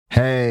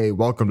Hey,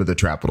 welcome to the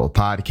Trapital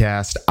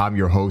Podcast. I'm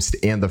your host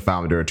and the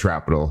founder of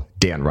Trapital,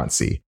 Dan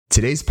Runcie.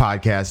 Today's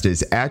podcast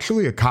is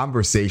actually a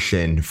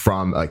conversation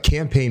from a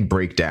campaign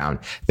breakdown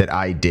that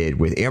I did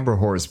with Amber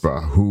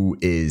Horsburgh, who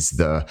is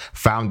the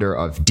founder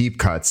of Deep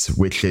Cuts,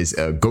 which is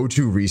a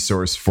go-to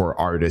resource for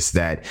artists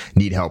that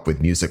need help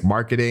with music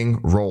marketing,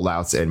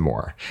 rollouts, and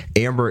more.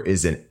 Amber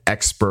is an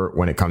expert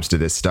when it comes to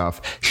this stuff.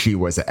 She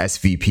was a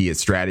SVP of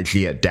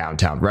strategy at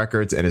Downtown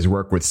Records and has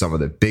worked with some of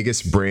the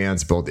biggest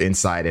brands both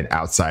inside and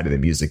outside of the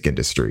music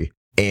industry.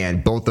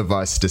 And both of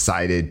us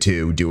decided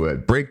to do a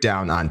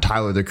breakdown on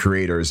Tyler, the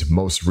Creator's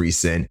most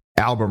recent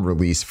album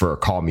release for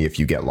Call Me If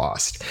You Get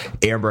Lost.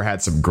 Amber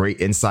had some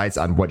great insights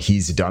on what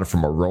he's done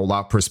from a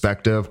rollout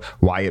perspective,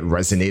 why it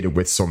resonated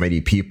with so many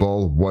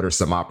people, what are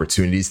some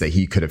opportunities that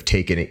he could have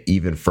taken it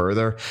even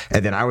further.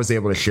 And then I was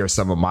able to share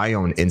some of my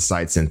own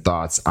insights and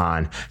thoughts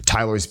on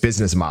Tyler's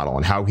business model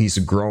and how he's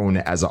grown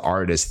as an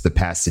artist the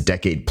past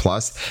decade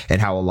plus,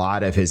 and how a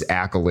lot of his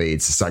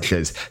accolades, such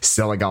as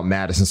selling out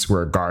Madison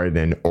Square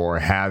Garden or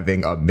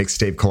having a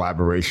mixtape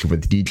collaboration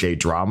with DJ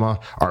Drama,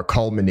 are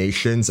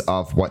culminations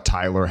of what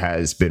Tyler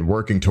has been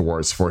working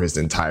towards for his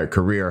entire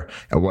career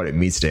and what it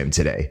means to him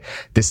today.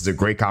 This is a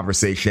great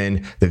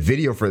conversation. The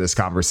video for this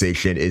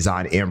conversation is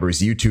on Amber's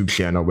YouTube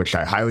channel, which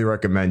I highly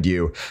recommend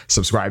you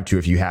subscribe to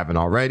if you haven't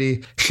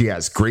already. She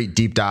has great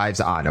deep dives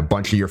on a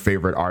bunch of your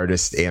favorite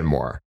artists and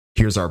more.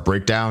 Here's our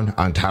breakdown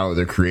on Tyler,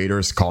 the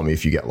Creator's Call Me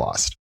If You Get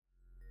Lost.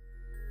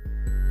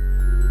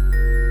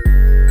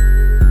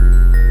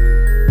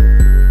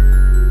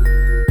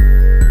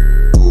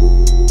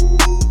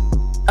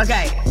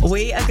 Okay,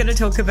 we are going to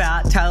talk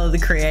about Tyler, the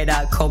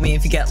Creator, Call Me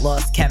If You Get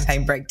Lost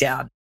campaign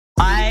breakdown.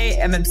 I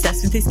am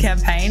obsessed with this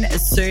campaign.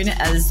 As soon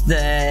as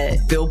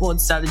the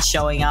billboard started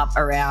showing up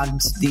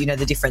around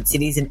the different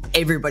cities and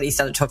everybody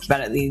started talking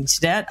about it on the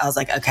internet, I was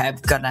like, okay, I'm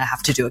going to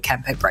have to do a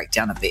campaign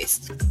breakdown of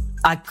this.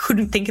 I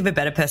couldn't think of a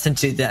better person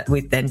to do that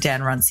with than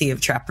Dan Runcie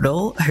of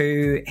Trapital,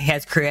 who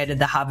has created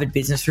the Harvard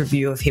Business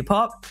Review of hip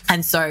hop.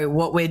 And so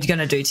what we're going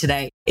to do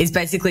today is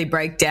basically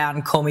break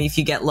down Call Me If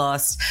You Get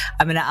Lost.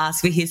 I'm going to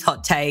ask for his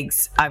hot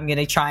takes. I'm going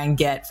to try and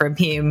get from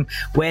him,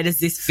 where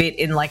does this fit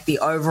in like the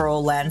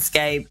overall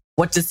landscape?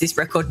 What does this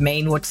record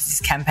mean? What does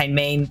this campaign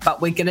mean? But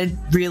we're going to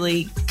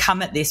really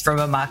come at this from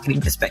a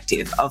marketing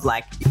perspective of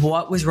like,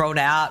 what was rolled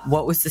out?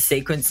 What was the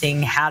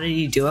sequencing? How did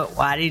he do it?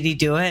 Why did he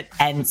do it?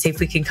 And see if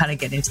we can kind of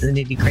get into the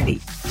nitty gritty.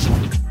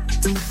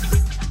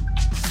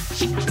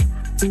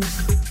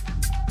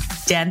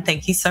 Dan,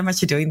 thank you so much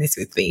for doing this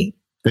with me.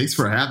 Thanks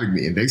for having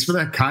me, and thanks for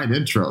that kind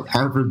intro.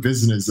 Harvard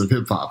Business of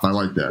Hip Hop. I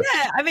like that.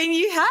 Yeah, I mean,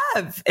 you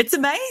have. It's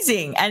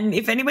amazing. And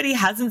if anybody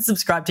hasn't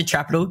subscribed to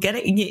Trapital, get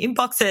it in your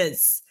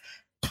inboxes.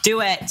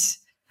 Do it.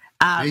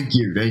 Thank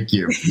you.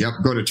 Yep,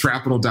 go to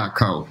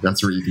trapital.co.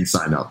 That's where you can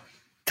sign up.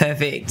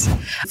 Perfect.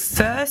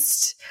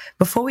 First,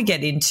 before we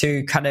get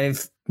into kind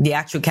of the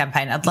actual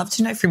campaign, I'd love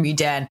to know from you,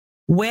 Dan,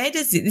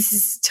 this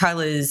is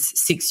Tyler's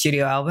sixth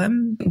studio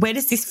album. Where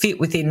does this fit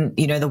within,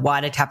 the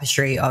wider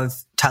tapestry of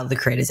Tyler, the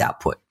Creator's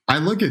output? I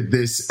look at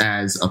this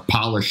as a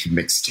polished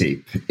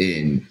mixtape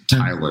in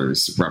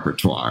Tyler's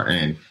repertoire.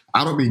 And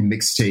I don't mean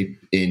mixtape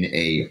in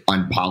a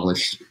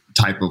unpolished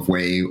type of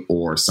way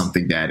or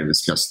something that it was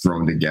just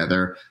thrown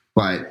together,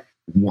 but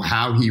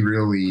how he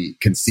really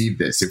conceived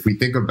this. If we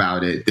think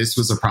about it, this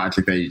was a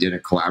project that he did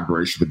in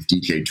collaboration with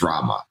DJ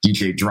Drama.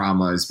 DJ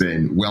Drama has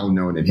been well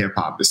known in hip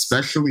hop,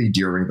 especially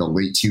during the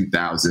late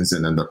 2000s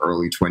and then the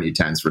early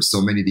 2010s, for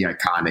so many of the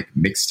iconic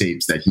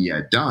mixtapes that he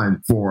had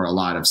done for a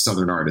lot of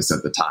Southern artists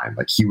at the time.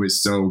 Like, he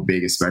was so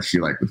big, especially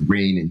like with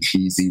Rain and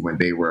Jeezy when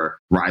they were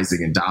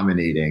rising and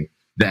dominating,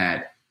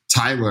 that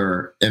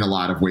Tyler, in a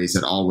lot of ways,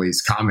 had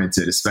always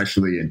commented,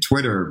 especially in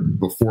Twitter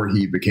before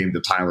he became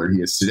the Tyler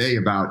he is today,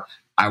 about,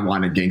 I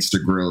want a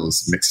Gangsta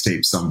Grillz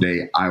mixtape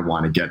someday. I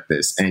want to get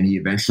this. And he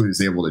eventually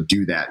was able to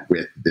do that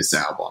with this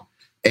album.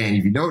 And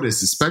if you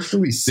notice,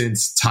 especially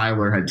since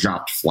Tyler had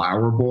dropped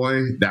Flower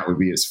Boy, that would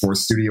be his fourth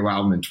studio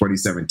album in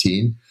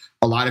 2017,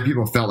 a lot of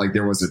people felt like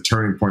there was a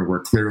turning point where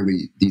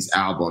clearly these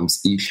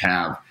albums each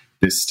have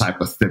this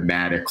type of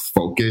thematic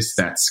focus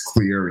that's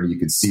clear and you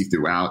can see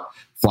throughout.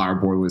 Flower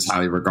Boy was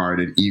highly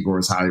regarded. Igor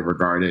is highly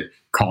regarded.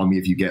 Call Me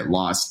If You Get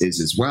Lost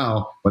is as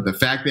well. But the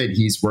fact that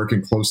he's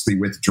working closely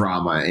with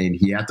Drama and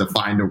he had to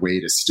find a way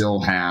to still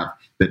have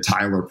the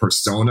Tyler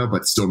persona,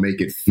 but still make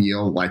it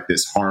feel like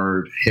this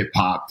hard hip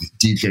hop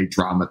DJ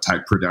Drama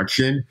type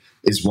production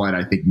is what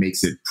I think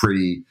makes it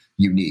pretty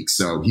unique.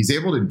 So he's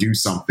able to do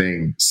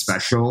something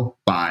special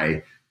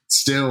by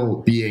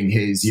still being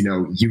his,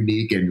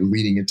 unique and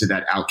leading into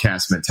that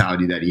outcast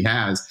mentality that he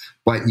has,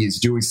 but he's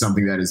doing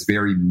something that is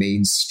very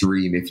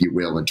mainstream, if you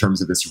will, in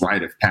terms of this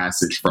rite of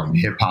passage from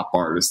hip hop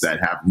artists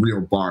that have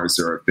real bars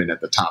or have been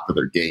at the top of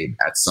their game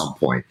at some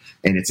point.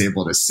 And it's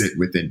able to sit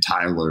within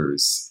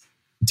Tyler's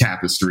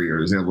tapestry,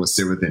 or is able to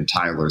sit within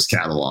Tyler's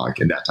catalog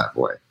in that type of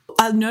way.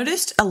 I've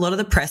noticed a lot of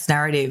the press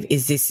narrative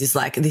is this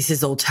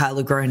is all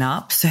Tyler grown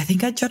up. So I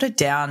think I jotted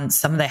down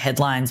some of the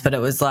headlines, but it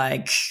was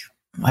like,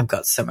 I've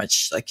got so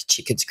much like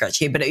chicken scratch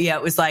here, but yeah,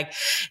 it was like,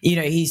 you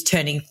know, he's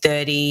turning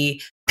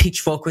 30.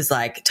 Pitchfork was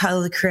like,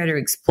 Tyler, the Creator,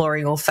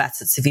 exploring all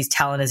facets of his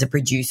talent as a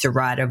producer,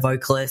 writer,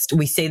 vocalist.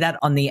 We see that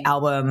on the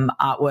album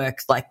artwork,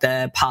 like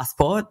the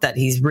passport, that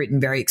he's written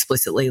very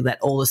explicitly that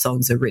all the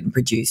songs are written,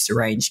 produced,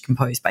 arranged,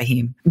 composed by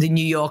him. The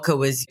New Yorker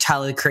was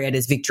Tyler, the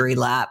Creator's victory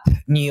lap.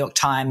 New York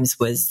Times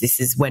was, this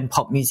is when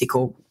pop music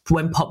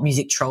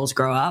trolls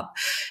grow up.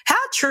 How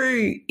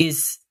true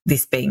is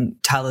this being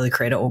Tyler, the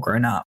Creator, all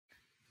grown up?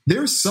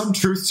 There's some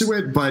truth to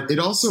it, but it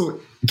also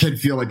can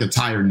feel like a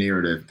tired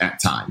narrative at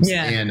times.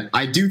 Yeah. And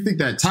I do think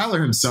that Tyler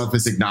himself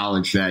has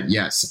acknowledged that,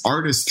 yes,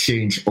 artists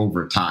change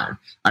over time.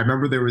 I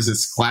remember there was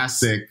this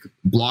classic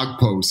blog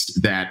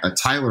post that a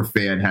Tyler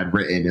fan had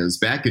written. It was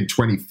back in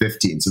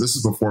 2015. So this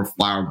was before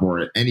Flower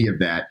Boy or any of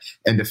that.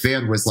 And the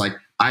fan was like,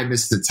 I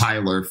miss the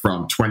Tyler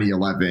from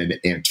 2011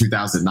 and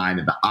 2009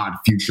 and the Odd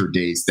Future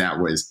days that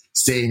was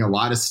saying a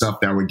lot of stuff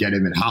that would get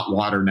him in hot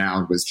water now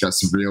and was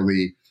just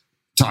really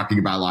talking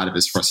about a lot of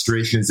his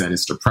frustrations and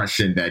his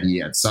depression that he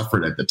had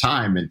suffered at the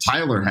time. And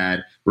Tyler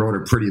had wrote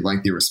a pretty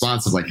lengthy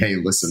response of like, hey,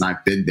 listen,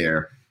 I've been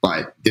there,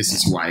 but this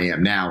is who I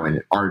am now.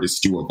 And artists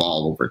do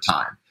evolve over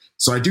time.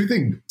 So I do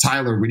think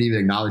Tyler would even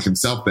acknowledge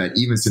himself that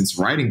even since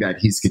writing that,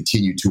 he's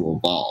continued to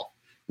evolve.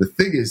 The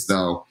thing is,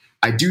 though,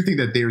 I do think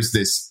that there's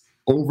this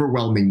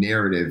overwhelming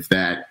narrative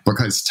that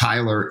because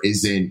Tyler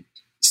isn't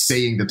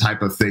saying the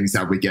type of things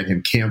that would get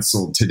him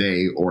canceled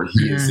today, or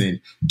he isn't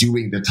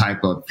doing the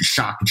type of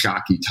shock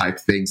jockey type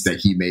things that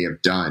he may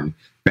have done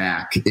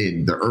back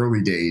in the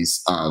early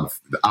days of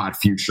the Odd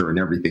Future and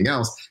everything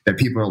else, that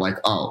people are like,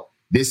 oh,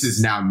 this is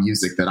now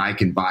music that I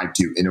can vibe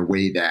to in a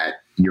way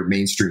that your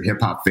mainstream hip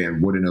hop fan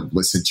wouldn't have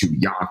listened to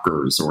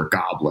Yonkers or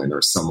Goblin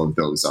or some of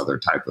those other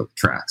type of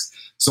tracks.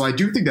 So I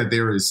do think that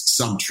there is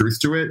some truth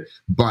to it,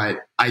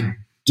 but I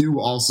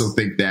do also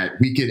think that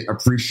we can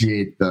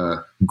appreciate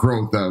the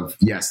growth of,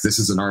 yes, this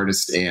is an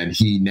artist and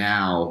he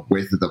now,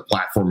 with the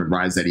platform and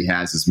rise that he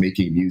has, is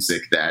making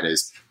music that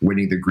is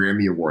winning the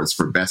Grammy Awards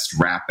for Best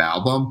Rap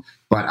Album.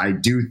 But I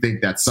do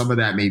think that some of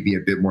that may be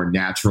a bit more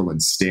natural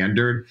and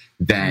standard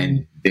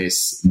than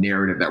this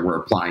narrative that we're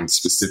applying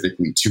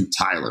specifically to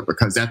Tyler,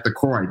 because at the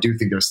core, I do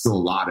think there's still a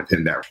lot of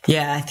him there.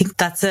 Yeah, I think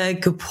that's a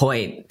good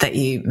point that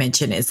you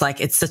mentioned. It's like,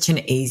 it's such an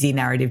easy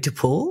narrative to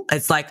pull.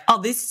 It's like,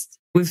 oh,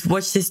 we've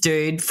watched this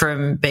dude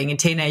from being a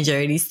teenager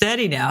and he's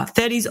 30 now.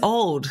 30's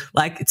old.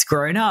 Like, it's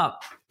grown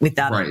up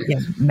without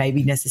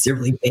maybe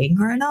necessarily being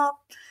grown up.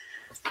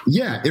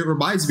 Yeah, it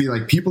reminds me,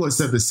 like, people have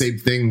said the same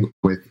thing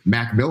with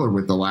Mac Miller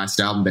with the last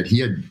album that he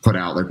had put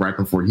out, like, right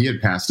before he had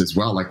passed as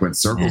well. Like, when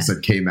Circles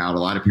had came out, a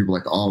lot of people were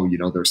like, oh, you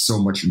know, there's so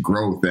much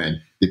growth.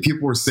 And the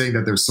people were saying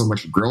that there's so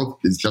much growth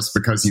is just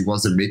because he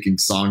wasn't making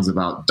songs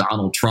about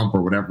Donald Trump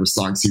or whatever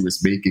songs he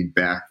was making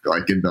back,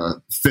 like, in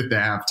the Fifth and a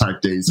Half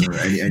type days or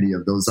any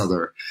of those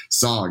other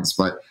songs.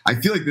 But I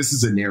feel like this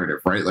is a narrative,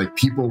 right? Like,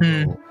 people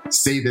will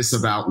say this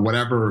about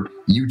whatever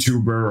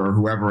YouTuber or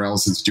whoever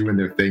else is doing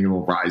their thing and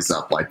will rise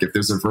up. Like, if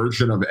there's a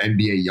version of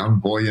NBA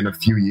Youngboy in a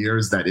few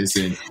years that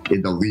isn't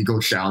in the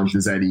legal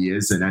challenges that he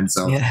is and ends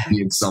up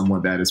being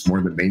someone that is more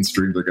in the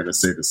mainstream, they're going to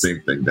say the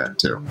same thing then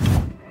too.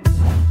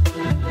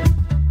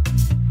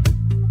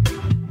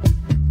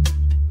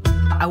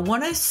 I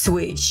want to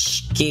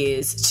switch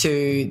gears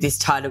to this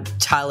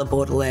Tyler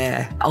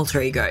Baudelaire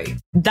alter ego.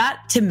 That,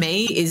 to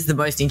me, is the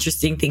most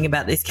interesting thing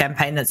about this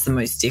campaign. That's the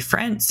most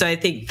different. So I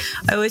think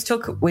I always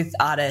talk with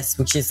artists,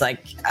 which is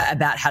like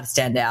about how to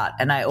stand out.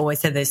 And I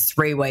always say there's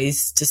 3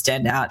 ways to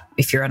stand out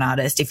if you're an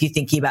artist. If you're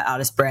thinking about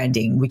artist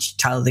branding, which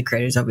Tyler, the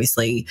Creator, is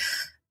obviously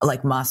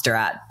like master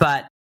at,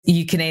 but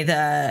you can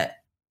either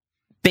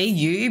be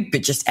you,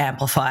 but just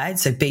amplified.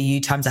 So be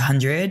you times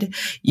 100.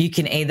 You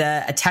can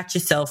either attach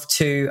yourself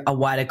to a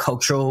wider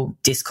cultural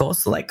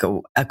discourse, like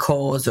a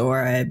cause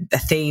or a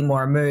theme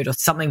or a mood or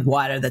something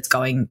wider that's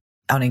going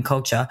on in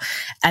culture.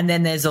 And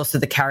then there's also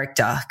the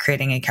character,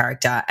 creating a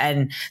character.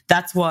 And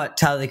that's what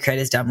Tyler, the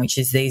Creator's done, which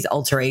is these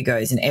alter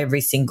egos. And every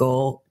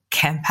single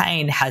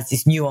campaign has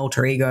this new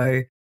alter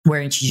ego.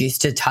 We're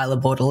introduced to Tyler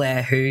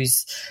Baudelaire,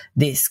 who's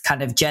this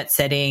kind of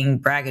jet-setting,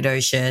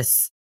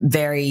 braggadocious,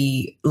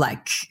 very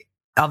like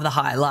of the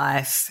high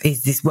life.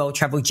 He's this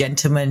well-traveled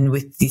gentleman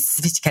with this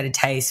sophisticated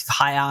taste,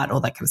 high art, all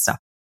that kind of stuff.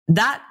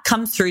 That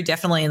comes through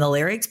definitely in the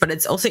lyrics, but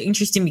it's also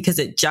interesting because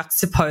it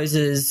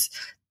juxtaposes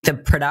the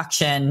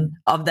production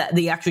of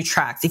the actual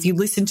tracks. If you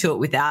listen to it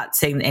without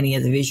seeing any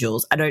of the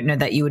visuals, I don't know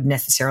that you would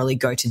necessarily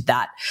go to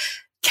that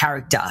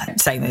character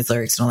saying those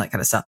lyrics and all that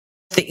kind of stuff.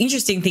 The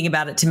interesting thing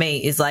about it to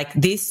me is like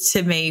this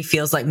to me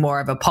feels like more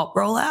of a pop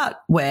rollout,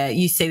 where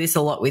you see this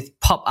a lot with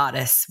pop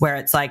artists, where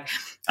it's like,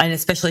 and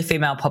especially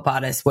female pop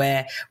artists,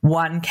 where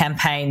one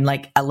campaign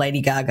like a Lady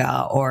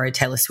Gaga or a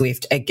Taylor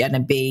Swift are going to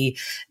be,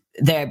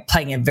 they're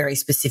playing a very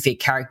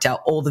specific character.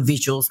 All the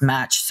visuals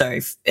match. So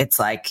it's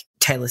like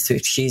Taylor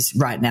Swift, she's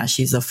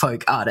a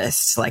folk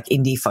artist, like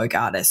indie folk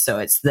artist. So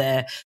it's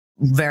the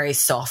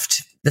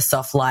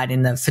soft light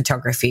in the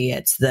photography.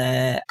 It's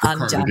the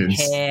undone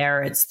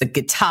hair. It's the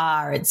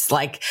guitar. It's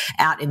like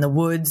out in the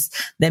woods.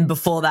 Then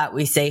before that,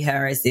 we see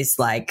her as this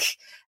like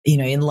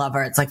in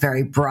Lover, it's like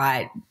very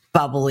bright,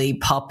 bubbly,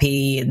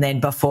 poppy. And then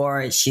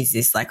before it, she's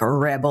this like a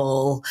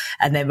rebel.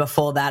 And then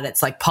before that,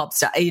 it's like pop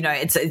star.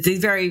 It's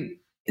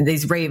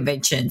these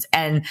reinventions.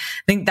 And I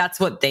think that's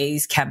what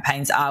these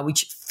campaigns are,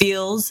 which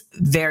feels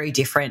very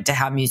different to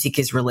how music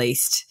is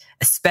released,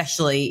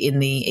 especially in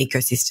the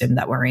ecosystem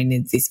that we're in.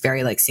 It's this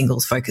very like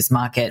singles focused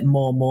market,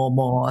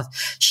 more,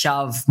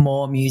 shove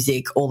more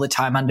music all the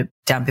time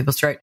down people's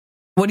throat.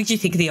 What did you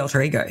think of the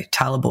alter ego,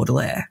 Tyler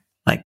Baudelaire?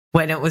 Like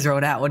when it was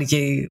rolled out, what did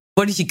your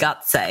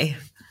gut say?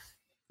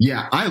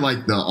 Yeah, I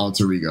like the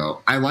alter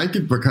ego. I like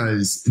it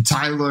because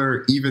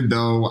Tyler, even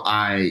though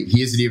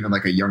he isn't even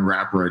like a young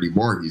rapper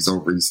anymore, he's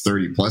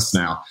 30 plus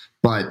now,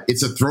 but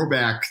it's a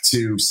throwback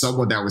to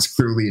someone that was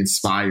clearly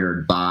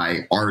inspired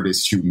by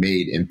artists who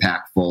made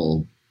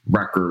impactful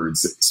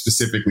records,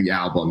 specifically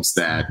albums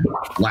that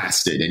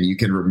lasted, and you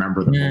can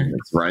remember the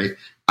moments, right?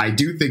 I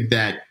do think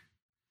that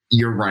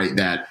you're right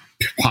that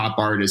pop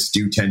artists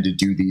do tend to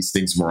do these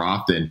things more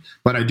often,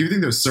 but I do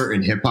think there's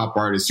certain hip hop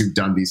artists who've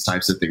done these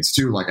types of things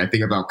too. Like I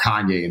think about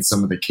Kanye and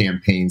some of the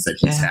campaigns that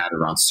he's had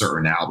around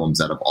certain albums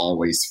that have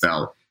always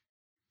felt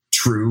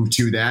true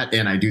to that.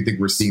 And I do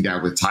think we're seeing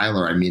that with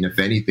Tyler. I mean, if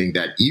anything,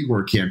 that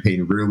Igor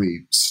campaign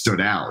really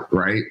stood out,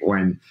 right?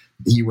 When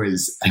he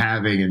was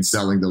having and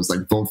selling those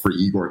like vote for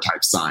Igor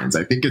type signs.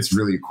 I think it's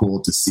really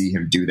cool to see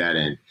him do that.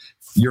 And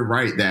you're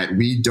right that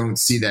we don't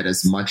see that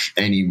as much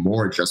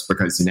anymore, just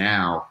because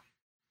now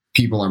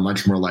people are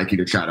much more likely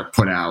to try to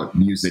put out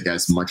music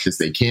as much as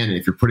they can. And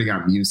if you're putting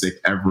out music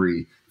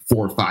every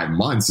 4 or 5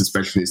 months,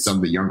 especially as some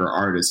of the younger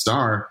artists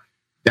are,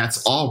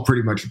 that's all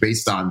pretty much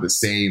based on the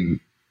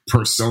same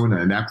persona.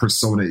 And that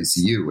persona is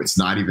you. It's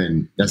not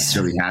even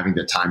necessarily having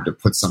the time to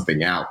put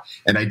something out.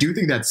 And I do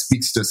think that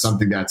speaks to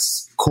something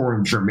that's core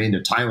and germane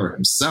to Tyler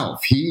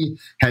himself. He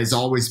has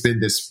always been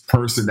this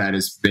person that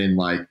has been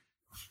like,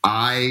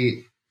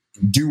 I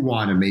do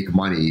want to make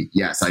money.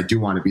 Yes, I do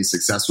want to be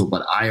successful,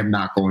 but I am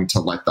not going to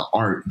let the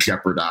art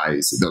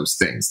jeopardize those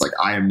things. Like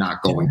I am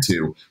not going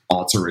to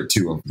alter it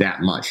to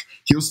that much.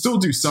 He'll still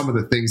do some of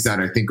the things that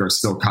I think are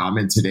still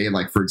common today.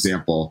 Like for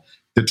example,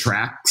 the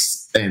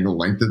tracks and the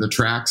length of the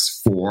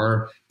tracks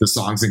for the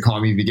songs in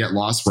Call Me If You Get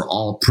Lost were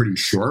all pretty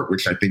short,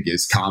 which I think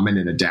is common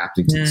in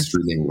adapting to the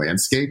streaming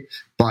landscape.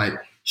 But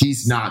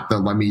he's not the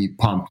let me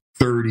pump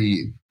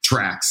 30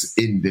 tracks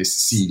in this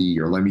CD,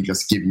 or let me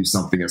just give you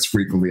something as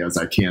frequently as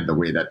I can, the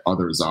way that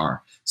others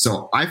are.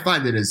 So I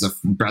find it as a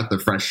breath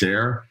of fresh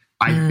air.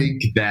 I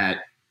think that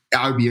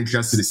I would be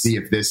interested to see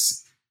if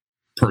this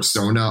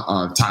persona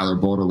of Tyler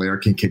Baudelaire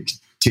can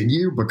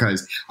continue,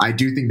 because I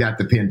do think that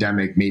the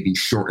pandemic maybe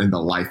shortened the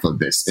life of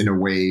this in a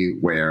way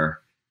where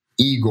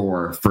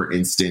Igor, for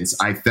instance,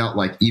 I felt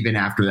like even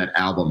after that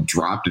album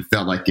dropped, it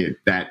felt like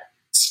that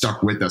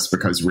stuck with us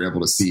because we were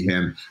able to see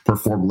him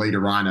perform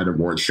later on at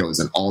award shows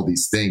and all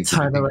these things.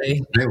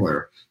 Totally.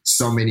 Taylor,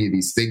 so many of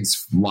these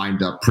things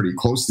lined up pretty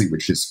closely,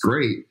 which is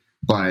great.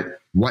 But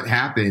what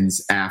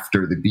happens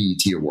after the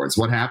BET Awards?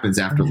 What happens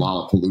after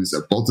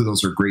Lollapalooza? Both of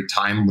those are great,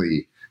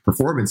 timely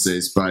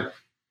performances, but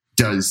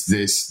does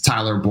this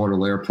Tyler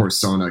Baudelaire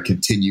persona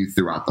continue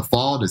throughout the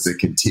fall? Does it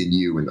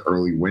continue in the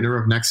early winter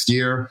of next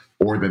year,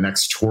 or the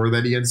next tour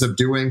that he ends up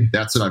doing?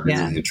 That's what I'd be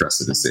really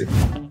interested to see.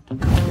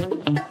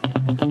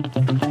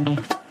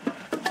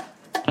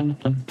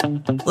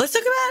 Let's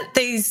talk about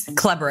these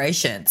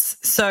collaborations.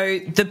 So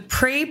the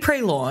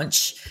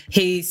pre-launch,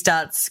 he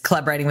starts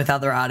collaborating with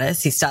other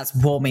artists. He starts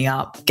warming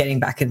up, getting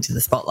back into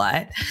the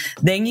spotlight.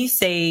 Then you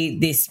see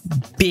this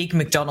big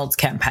McDonald's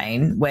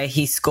campaign where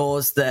he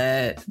scores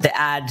the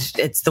ad.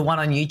 It's the one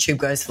on YouTube,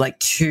 goes for like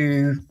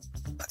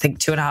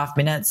 2.5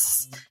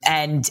 minutes.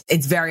 And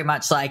it's very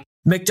much like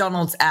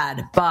McDonald's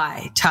ad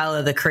by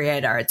Tyler, the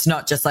Creator. It's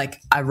not just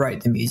like, I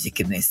wrote the music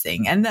in this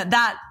thing. And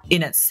that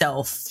in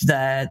itself,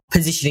 the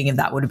positioning of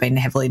that would have been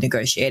heavily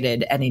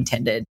negotiated and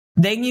intended.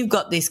 Then you've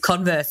got this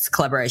Converse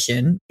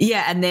collaboration.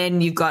 Yeah. And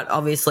then you've got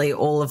obviously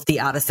all of the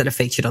artists that are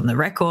featured on the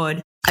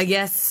record. I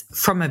guess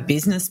from a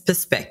business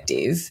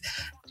perspective,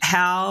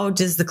 how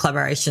does the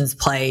collaborations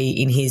play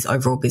in his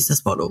overall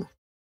business model?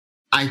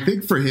 I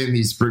think for him,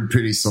 he's been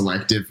pretty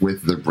selective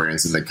with the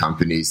brands and the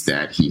companies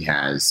that he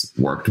has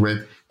worked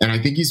with. And I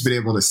think he's been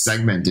able to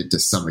segment it to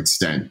some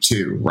extent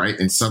too, right?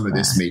 And some of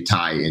this may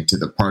tie into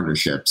the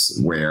partnerships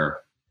where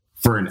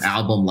for an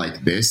album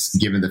like this,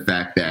 given the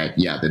fact that,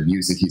 the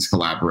music he's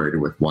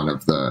collaborated with one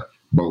of the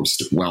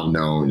most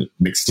well-known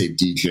mixtape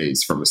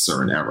DJs from a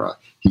certain era.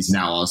 He's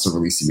now also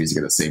releasing music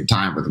at the same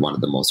time with one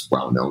of the most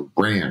well-known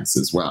brands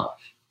as well.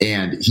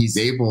 And he's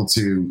able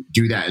to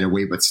do that in a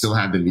way, but still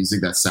have the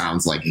music that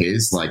sounds like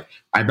his. Like,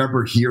 I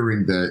remember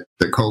hearing the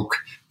Coke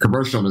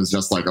commercial and it was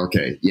just like,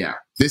 okay,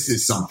 this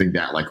is something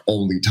that like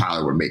only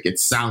Tyler would make. It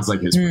sounds like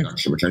his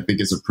production, which I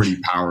think is a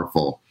pretty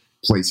powerful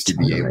place to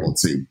be able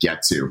to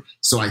get to.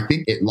 So I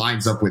think it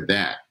lines up with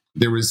that.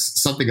 There was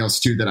something else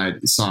too that I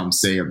saw him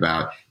say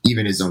about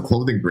even his own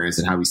clothing brands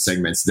and how he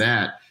segments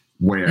that,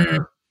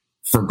 where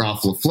for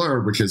Golf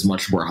Lafleur, which is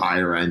much more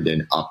higher end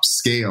and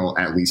upscale,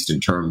 at least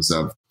in terms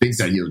of things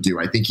that he'll do,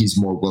 I think he's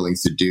more willing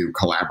to do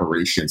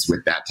collaborations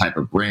with that type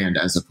of brand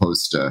as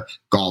opposed to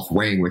Golf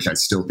Wang, which I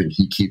still think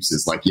he keeps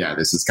as like, yeah,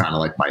 this is kind of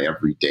like my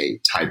everyday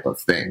type of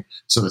thing.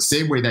 So the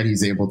same way that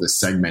he's able to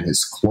segment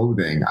his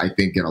clothing, I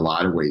think in a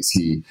lot of ways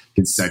he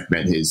can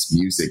segment his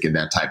music in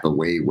that type of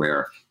way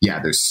where,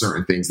 yeah, there's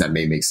certain things that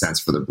may make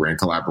sense for the brand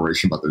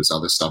collaboration, but there's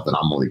other stuff that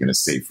I'm only going to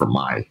save for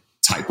my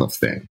type of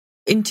thing.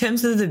 In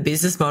terms of the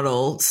business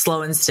model,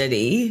 slow and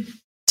steady,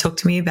 talk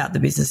to me about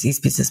his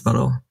business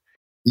model.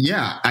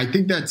 Yeah, I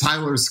think that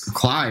Tyler's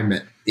climb,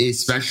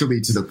 especially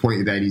to the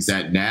point that he's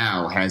at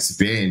now, has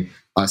been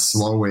a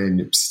slow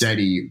and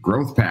steady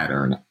growth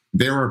pattern.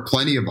 There are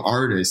plenty of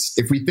artists.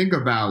 If we think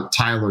about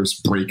Tyler's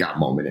breakout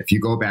moment, if you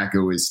go back,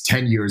 it was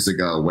 10 years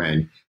ago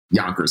when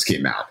Yonkers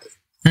came out.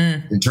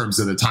 In terms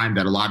of the time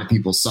that a lot of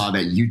people saw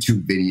that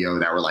YouTube video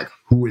that were like,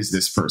 who is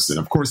this person?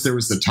 Of course, there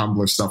was the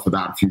Tumblr stuff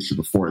without Future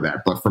before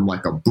that, but from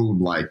like a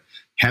boom, like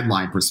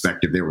headline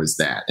perspective, there was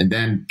that. And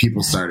then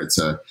people started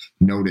to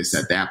notice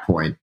at that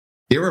point,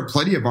 there were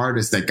plenty of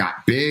artists that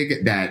got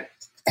big that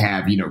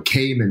have,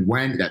 came and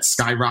went, that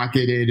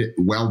skyrocketed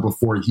well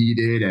before he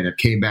did and it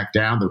came back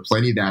down. There are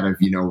plenty that have,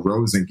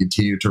 rose and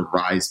continued to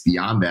rise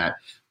beyond that.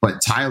 But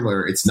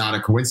Tyler, it's not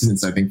a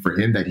coincidence, I think, for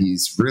him that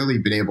he's really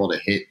been able to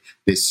hit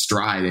this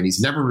stride and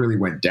he's never really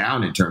went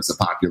down in terms of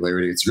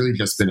popularity. It's really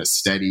just been a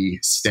steady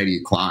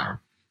climb.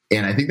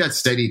 And I think that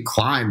steady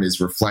climb is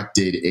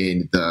reflected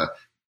in the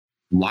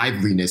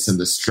liveliness and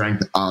the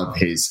strength of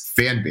his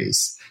fan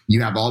base.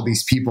 You have all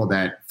these people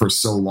that for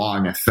so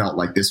long have felt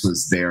like this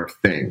was their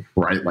thing,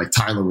 right? Like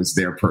Tyler was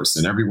their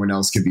person. Everyone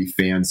else could be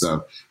fans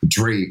of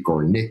Drake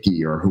or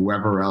Nicki or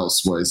whoever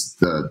else was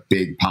the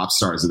big pop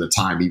stars at the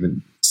time,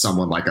 even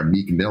someone like a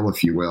Meek Mill,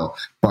 if you will.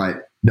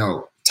 But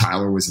no,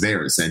 Tyler was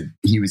theirs and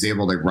he was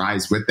able to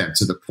rise with them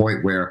to the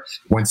point where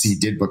once he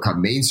did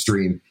become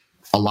mainstream,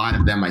 a lot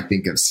of them I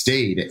think have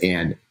stayed.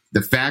 And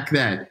the fact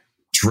that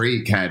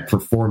Drake had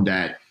performed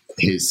at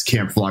his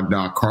Camp Flog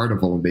Gnaw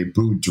Carnival and they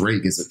booed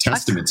Drake is a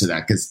testament to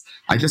that, because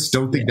I just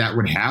don't think that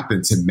would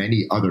happen to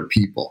many other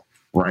people,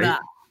 right? Nah.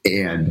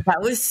 And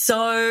that was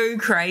so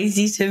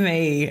crazy to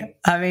me.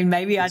 I mean,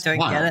 maybe I don't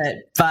get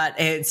it, but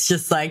it's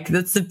just like,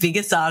 that's the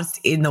biggest artist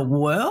in the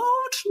world,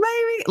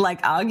 maybe,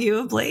 like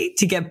arguably,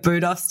 to get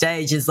booed off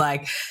stage is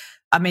like,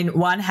 I mean,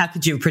 one, how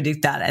could you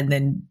predict that? And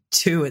then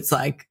two, it's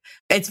like,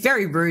 it's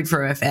very rude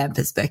from a fan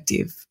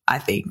perspective, I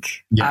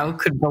think. Yeah. I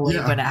couldn't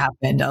believe when it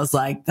happened. I was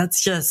like,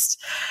 that's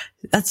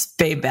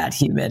being bad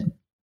human.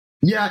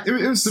 Yeah, it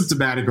was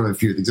symptomatic of a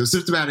few things. It was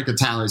symptomatic of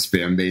Tyler's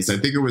fan base. I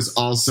think it was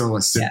also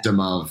a symptom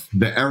of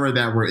the era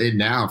that we're in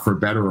now, for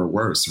better or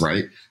worse,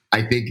 right?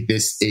 I think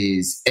this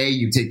is,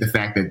 you take the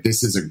fact that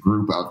this is a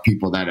group of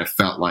people that have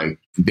felt like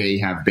they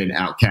have been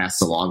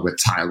outcasts along with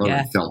Tyler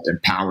and felt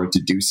empowered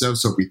to do so.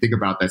 So if we think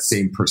about that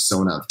same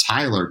persona of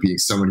Tyler being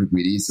someone who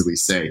would easily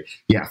say,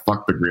 yeah,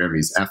 fuck the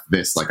Grammys, F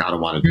this, like I don't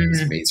want to do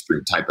this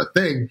mainstream type of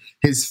thing.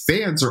 His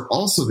fans are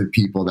also the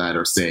people that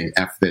are saying,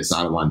 F this,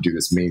 I don't want to do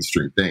this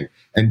mainstream thing.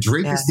 And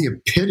Drake is the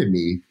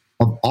epitome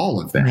of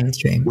all of that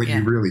mainstream, when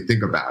you really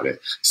think about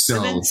it.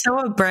 So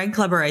are brand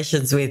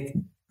collaborations with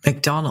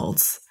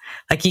McDonald's.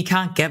 Like you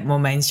can't get more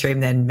mainstream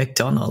than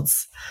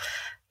McDonald's.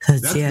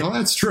 No,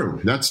 that's true.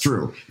 That's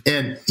true.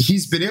 And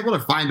he's been able to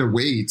find a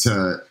way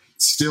to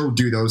still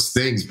do those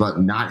things, but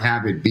not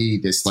have it be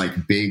this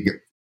like big,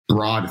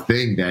 broad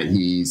thing that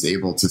he's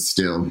able to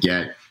still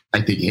get,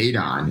 I think, hate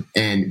on.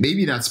 And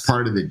maybe that's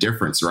part of the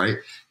difference, right?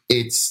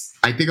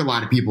 I think a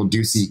lot of people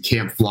do see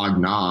Camp Flog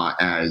Gnaw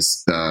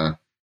as the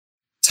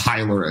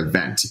Tyler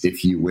event,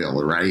 if you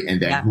will, right?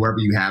 And then whoever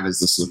you have as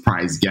the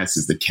surprise guest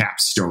is the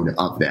capstone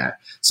of that.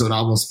 So it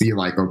almost be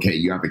like, okay,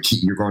 you're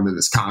going to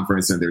this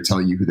conference and they're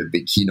telling you who the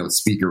big keynote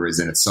speaker is,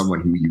 and it's someone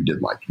who you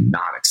did like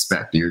not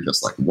expect. And you're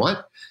just like,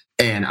 what?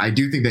 And I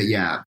do think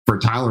that, for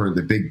Tyler and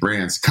the big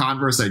brands,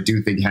 Converse, I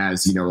do think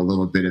has, a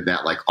little bit of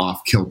that like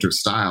off kilter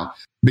style.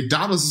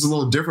 McDonald's is a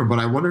little different, but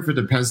I wonder if it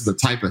depends on the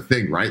type of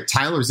thing, right?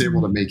 Tyler's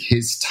able to make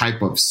his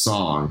type of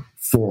song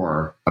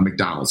for a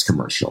McDonald's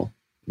commercial,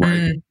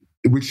 right?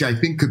 Which I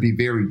think could be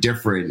very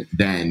different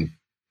than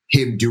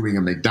him doing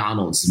a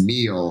McDonald's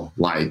meal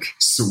like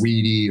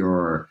Saweetie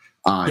or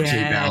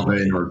J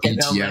Balvin or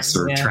BTS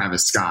or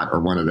Travis Scott or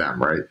one of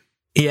them, right?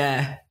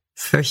 Yeah,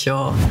 for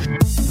sure.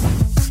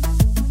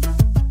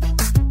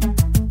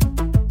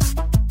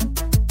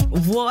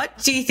 What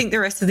do you think the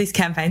rest of this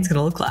campaign is going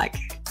to look like?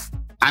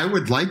 I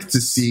would like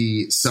to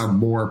see some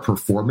more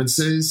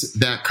performances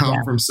that come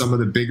from some of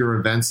the bigger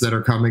events that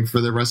are coming for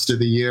the rest of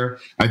the year.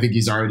 I think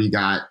he's already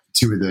got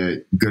two of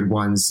the good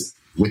ones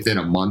within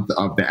a month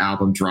of the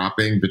album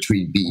dropping,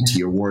 between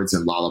BET Awards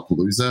and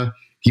Lollapalooza.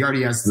 He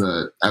already has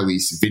at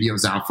least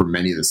videos out for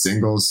many of the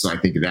singles, so I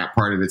think that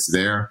part of it's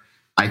there.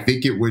 I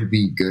think it would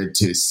be good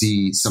to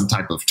see some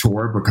type of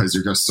tour, because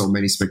there's just so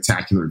many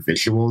spectacular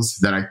visuals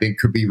that I think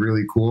could be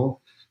really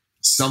cool.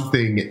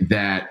 Something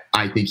that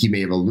I think he may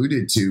have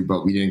alluded to,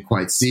 but we didn't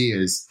quite see,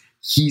 is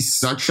he's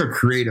such a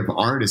creative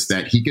artist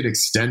that he could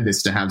extend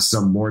this to have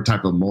some more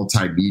type of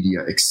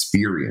multimedia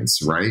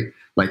experience, right?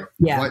 Like,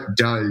 what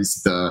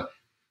does the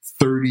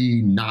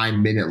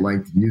 39-minute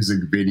length music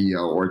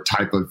video or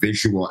type of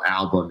visual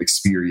album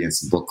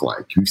experience look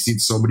like? We've seen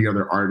so many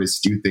other artists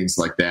do things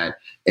like that,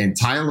 and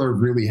Tyler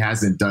really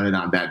hasn't done it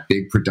on that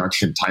big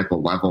production type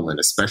of level. And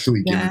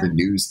especially given the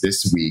news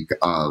this week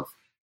of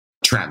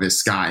Travis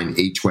Scott and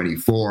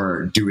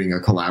A24 doing a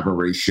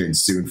collaboration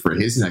soon for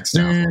his next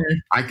album,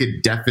 I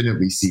could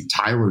definitely see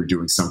Tyler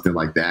doing something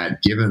like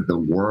that, given the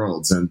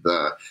worlds and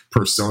the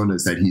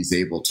personas that he's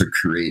able to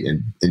create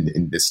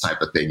in this type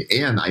of thing.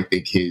 And I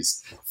think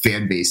his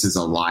fan base's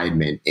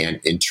alignment and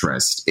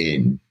interest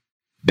in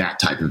that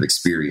type of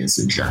experience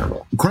in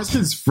general.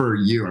 Questions for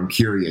you. I'm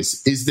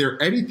curious, is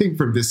there anything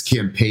from this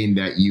campaign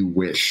that you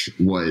wish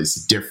was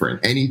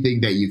different? Anything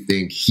that you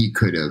think he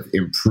could have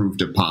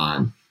improved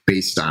upon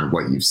based on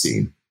what you've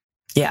seen?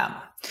 Yeah.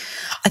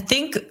 I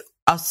think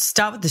I'll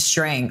start with the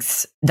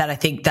strengths that I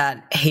think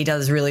that he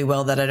does really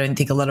well that I don't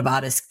think a lot of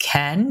artists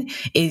can,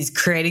 is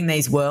creating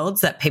these worlds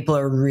that people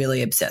are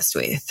really obsessed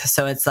with.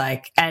 So it's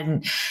like,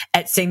 and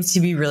it seems to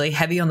be really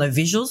heavy on the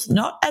visuals,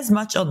 not as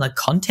much on the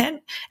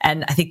content.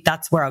 And I think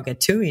that's where I'll get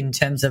to in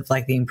terms of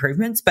like the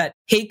improvements. But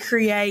he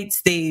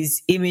creates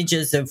these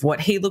images of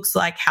what he looks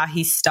like, how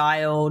he's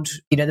styled,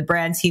 you know, the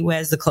brands he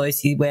wears, the clothes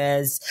he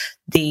wears,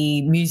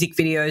 the music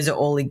videos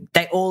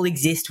they all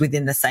exist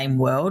within the same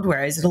world.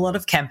 Whereas in a lot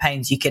of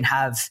campaigns, you can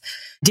have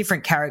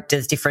different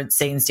characters, different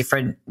scenes,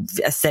 different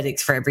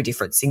aesthetics for every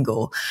different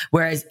single.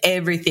 Whereas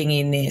everything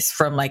in this,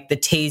 from like the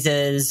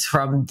teasers,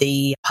 from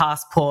the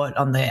passport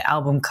on the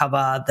album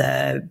cover,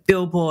 the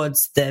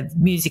billboards, the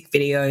music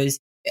videos,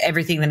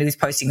 everything that he was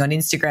posting on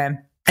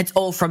Instagram, it's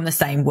all from the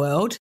same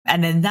world.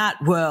 And then that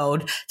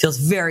world feels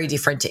very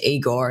different to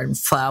Igor and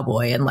Flower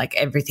Boy and like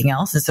everything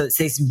else. And so it's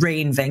this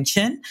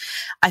reinvention.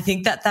 I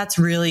think that that's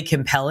really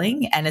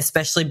compelling, and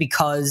especially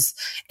because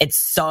it's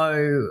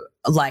so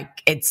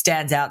like it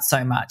stands out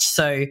so much.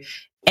 So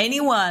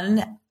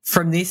anyone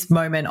from this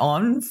moment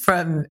on,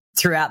 from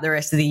throughout the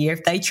rest of the year,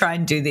 if they try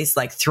and do this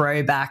like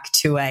throwback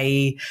to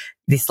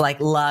this like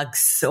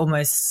luxe,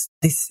 almost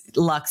this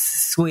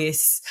luxe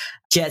Swiss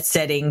jet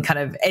setting kind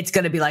of, it's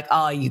going to be like,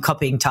 oh, you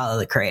copying Tyler,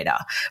 the Creator.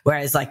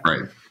 Whereas like,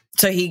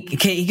 so he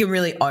can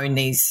really own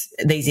these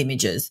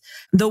images.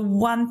 The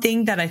one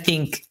thing that I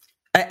think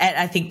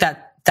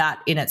that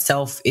in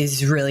itself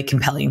is really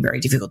compelling and very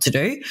difficult to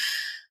do.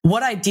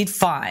 What I did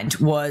find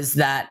was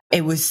that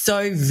it was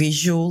so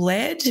visual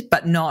led,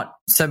 but not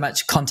so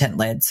much content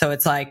led. So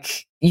it's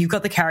like, you've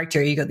got the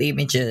character, you've got the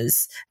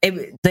images.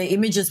 The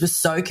images were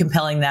so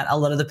compelling that a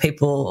lot of the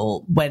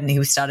people, when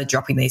he started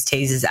dropping these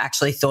teasers,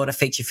 actually thought a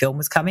feature film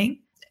was coming.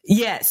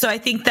 Yeah. So I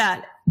think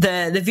that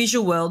the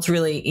visual world's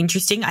really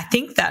interesting. I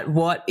think that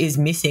what is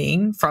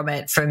missing from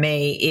it for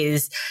me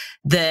is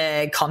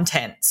the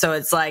content. So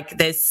it's like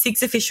there's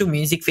 6 official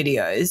music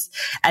videos,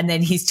 and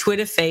then his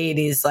Twitter feed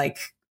is like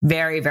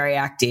very, very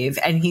active,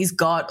 and he's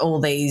got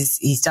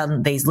he's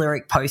done these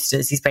lyric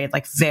posters. He's been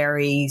like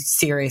very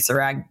serious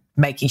around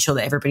making sure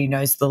that everybody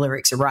knows the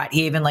lyrics are right.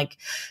 He even like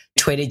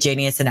tweeted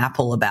Genius and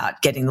Apple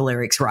about getting the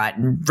lyrics right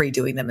and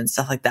redoing them and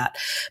stuff like that.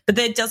 But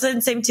there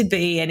doesn't seem to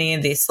be any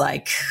of this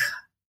like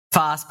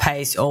fast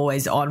paced,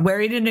 always on.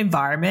 We're in an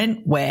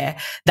environment where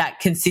that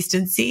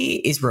consistency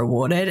is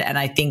rewarded. And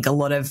I think a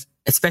lot of,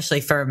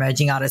 especially for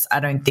emerging artists, I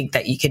don't think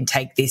that you can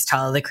take this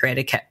Tyler, the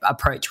Creator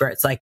approach where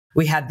it's like,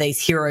 we have these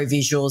hero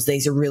visuals.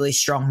 These are really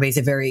strong. These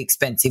are very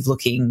expensive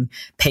looking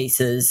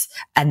pieces,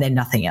 and then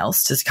nothing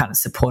else to kind of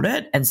support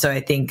it. And so I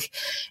think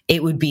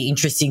it would be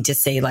interesting to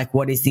see like,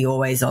 what is the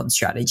always on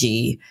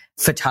strategy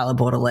for Tyler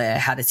Baudelaire?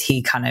 How does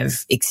he kind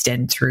of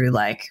extend through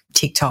like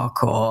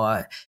TikTok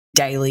or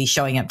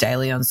showing up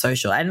daily on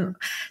social? And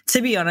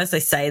to be honest, I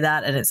say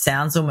that and it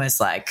sounds almost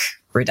like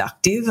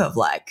reductive of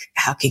like,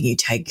 how can you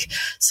take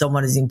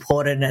someone as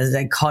important, as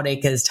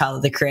iconic as Tyler,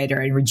 the Creator,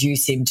 and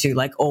reduce him to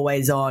like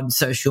always on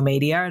social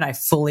media? And I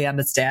fully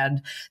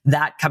understand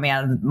that coming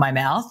out of my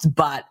mouth,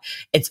 but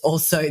it's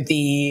also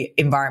the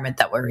environment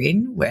that we're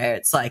in where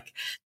it's like,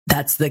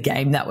 that's the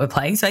game that we're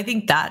playing. So I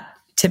think that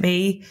to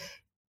me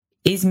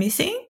is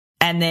missing.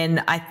 And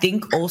then I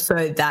think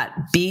also that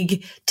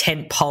big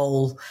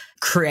tentpole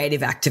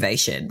creative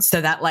activation.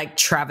 So that like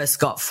Travis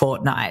Scott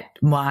Fortnite,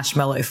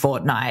 Marshmello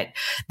Fortnite,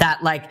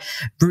 that like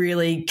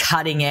really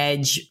cutting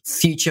edge,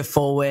 future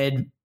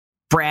forward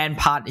brand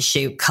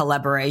partnership,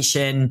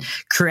 collaboration,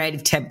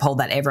 creative tentpole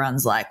that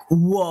everyone's like,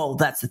 whoa,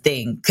 that's the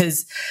thing.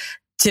 Because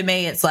to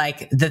me, it's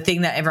like the thing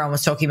that everyone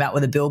was talking about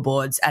with the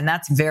billboards, and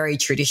that's very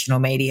traditional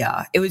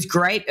media. It was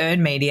great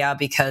earned media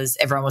because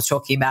everyone was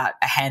talking about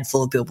a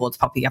handful of billboards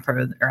popping up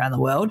around the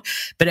world,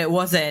 but it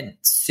wasn't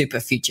super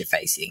future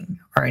facing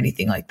or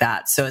anything like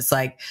that. So it's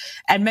like,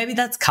 and maybe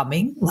that's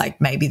coming,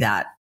 like maybe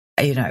that,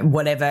 you know,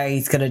 whatever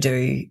he's going to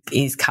do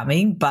is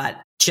coming,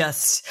 but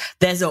just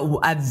there's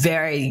a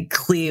very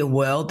clear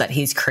world that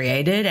he's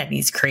created and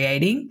he's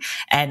creating.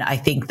 And I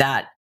think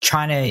that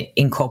trying to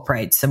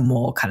incorporate some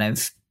more kind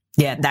of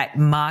Yeah, that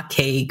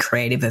marquee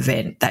creative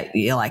event that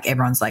you're like,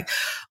 everyone's like,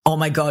 oh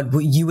my God,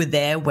 you were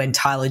there when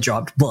Tyler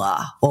dropped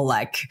blah, or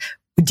like,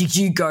 did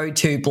you go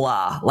to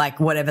blah, like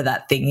whatever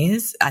that thing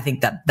is. I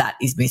think that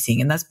is missing,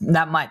 and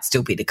that might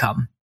still be to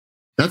come.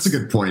 That's a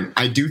good point.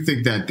 I do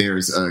think that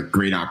there's a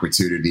great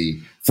opportunity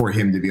for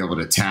him to be able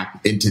to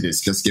tap into this,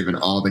 just given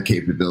all the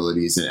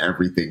capabilities and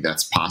everything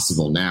that's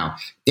possible now.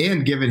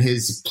 And given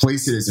his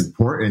place and his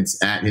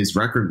importance at his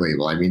record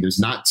label. I mean, there's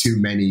not too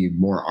many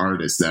more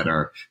artists that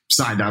are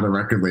signed on a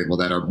record label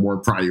that are more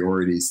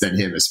priorities than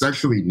him,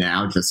 especially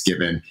now, just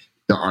given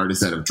the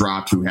artists that have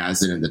dropped, who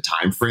has it in the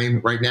time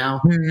frame right now.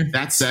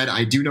 That said,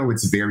 I do know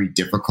it's very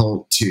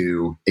difficult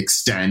to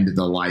extend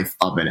the life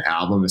of an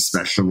album,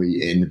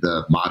 especially in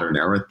the modern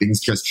era. Things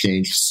just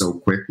change so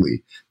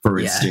quickly. For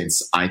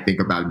instance, I think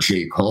about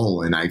J.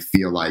 Cole, and I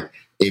feel like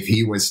if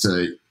he was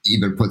to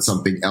even put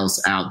something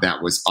else out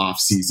that was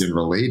off-season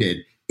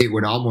related, it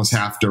would almost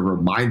have to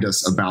remind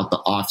us about the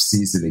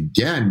off-season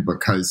again,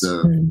 because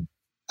of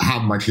how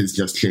much has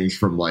just changed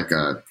from like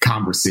a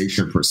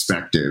conversation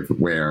perspective,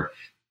 where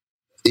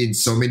in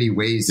so many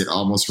ways, it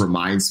almost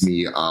reminds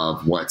me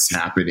of what's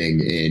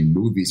happening in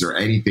movies or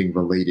anything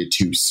related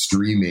to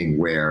streaming,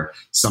 where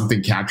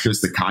something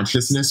captures the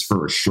consciousness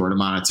for a short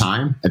amount of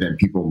time and then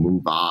people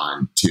move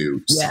on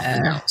to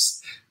something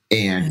else.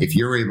 And if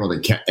you're able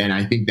to, and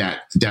I think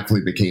that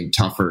definitely became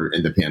tougher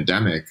in the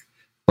pandemic,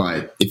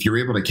 but if you're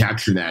able to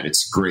capture that,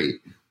 it's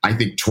great. I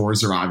think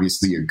tours are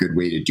obviously a good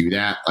way to do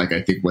that. Like,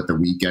 I think what The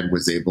Weeknd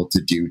was able to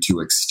do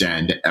to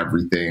extend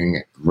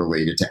everything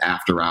related to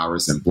After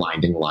Hours and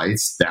Blinding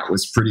Lights, that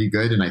was pretty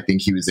good. And I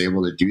think he was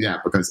able to do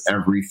that because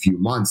every few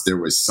months there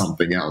was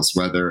something else,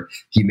 whether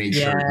he made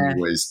sure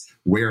he was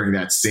wearing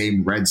that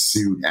same red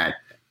suit at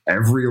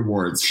every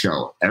awards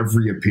show,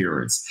 every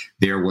appearance.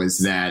 There was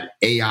that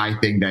AI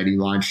thing that he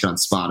launched on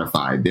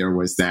Spotify. There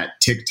was that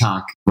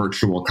TikTok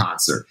virtual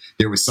concert.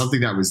 There was something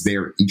that was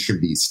there each of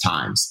these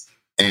times.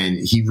 And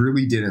he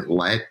really didn't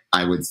let,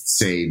 I would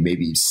say,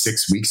 maybe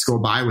 6 weeks go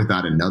by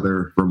without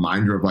another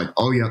reminder of like,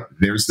 oh, yeah,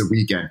 there's The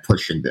Weeknd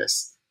pushing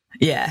this.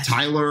 Yeah.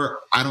 Tyler,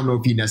 I don't know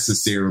if he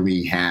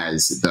necessarily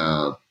has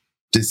the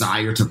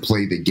desire to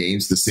play the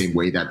games the same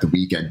way that The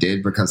Weeknd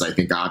did, because I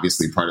think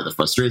obviously part of the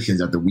frustration is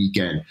that The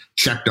Weeknd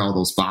checked all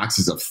those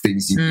boxes of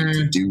things you need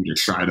to do to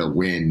try to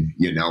win,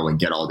 you know, and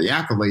get all the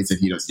accolades, and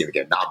he doesn't even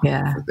get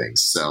nominated for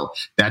things. So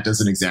that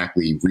doesn't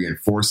exactly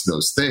reinforce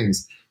those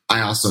things.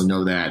 I also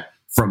know that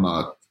from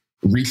a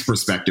reach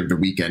perspective, The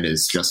Weeknd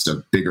is just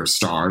a bigger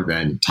star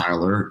than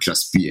Tyler,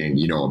 just being,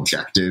 you know,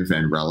 objective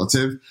and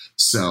relative.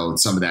 So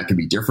some of that can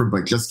be different,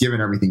 but just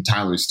given everything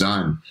Tyler's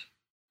done,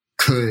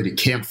 could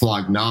Camp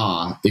Flog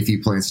Gnaw, if he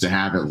plans to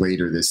have it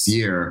later this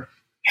year,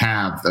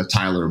 have a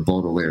Tyler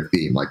Baudelaire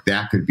theme? Like,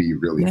 that could be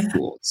really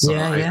cool. So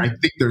I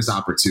think there's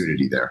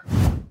opportunity there.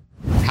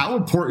 How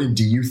important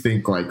do you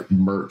think like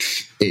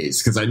merch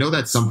is? Because I know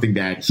that's something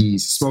that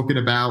he's spoken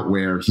about,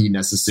 where he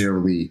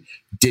necessarily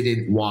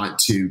didn't want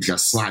to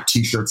just slap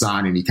t-shirts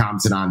on, and he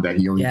commented on that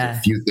he only did a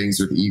few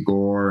things with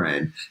Igor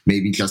and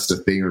maybe just a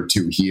thing or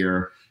two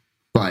here.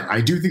 But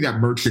I do think that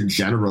merch in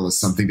general is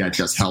something that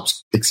just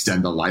helps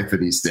extend the life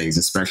of these things,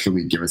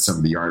 especially given some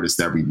of the artists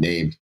that we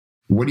named.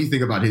 What do you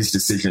think about his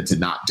decision to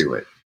not do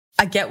it?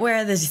 I get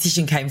where the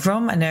decision came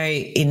from. I know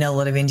in a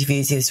lot of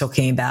interviews he was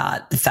talking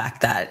about the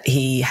fact that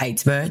he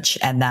hates merch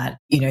and that,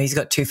 you know, he's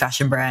got 2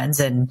 fashion brands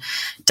and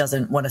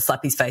doesn't want to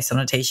slap his face on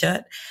a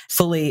t-shirt.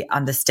 Fully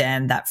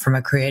understand that from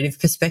a creative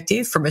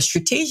perspective. From a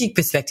strategic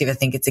perspective, I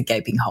think it's a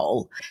gaping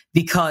hole,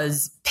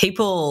 because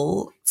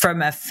people,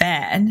 from a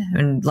fan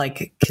and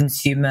like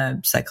consumer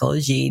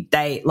psychology,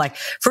 they like,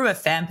 from a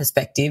fan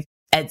perspective,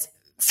 it's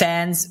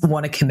fans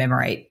want to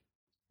commemorate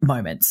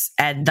moments,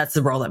 and that's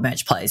the role that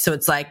merch plays. So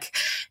it's like,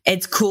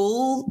 it's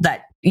cool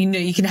that, you know,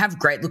 you can have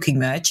great looking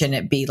merch and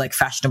it be like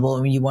fashionable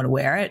and you want to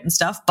wear it and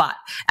stuff, but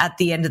at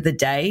the end of the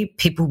day,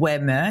 people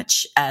wear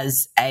merch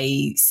as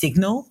a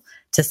signal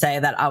to say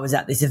that I was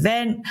at this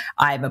event,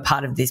 I'm a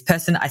part of this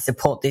person, I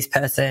support this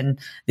person,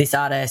 this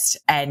artist,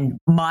 and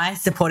my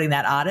supporting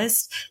that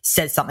artist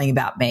says something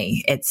about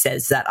me. It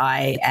says that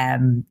I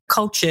am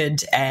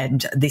cultured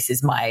and this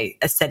is my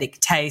aesthetic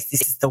taste,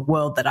 this is the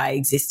world that I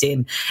exist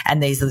in,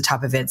 and these are the type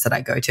of events that I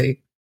go to.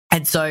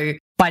 And so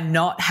by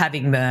not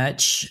having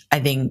merch, I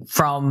think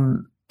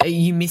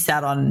you miss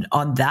out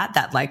on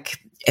that like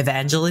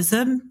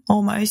evangelism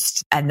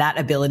almost, and that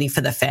ability for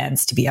the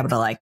fans to be able to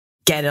like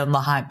get on the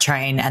hype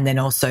train, and then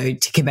also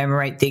to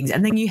commemorate things.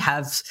 And then you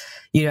have,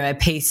 you know, a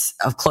piece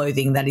of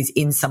clothing that is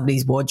in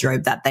somebody's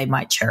wardrobe that they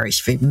might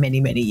cherish for many,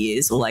 many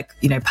years, or like,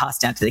 you know, pass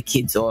down to the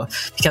kids, or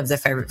becomes their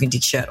favorite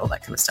vintage shirt, all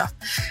that kind of stuff.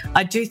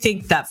 I do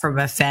think that from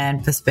a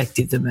fan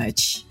perspective, the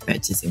merch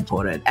is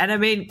important. And I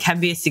mean, can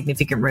be a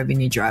significant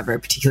revenue driver,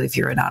 particularly if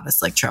you're an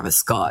artist like Travis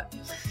Scott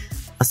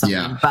or something.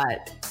 Yeah.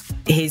 But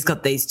he's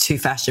got these 2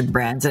 fashion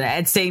brands, and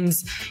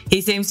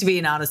he seems to be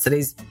an artist that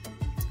is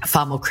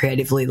far more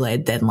creatively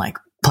led than like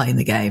playing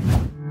the game.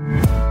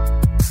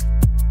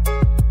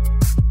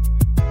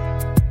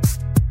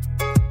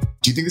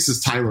 Do you think this is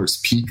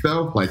Tyler's peak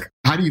though? Like,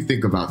 how How do you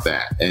think about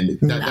that? And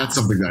that's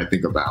something that I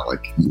think about.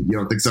 Like, you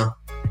don't think so?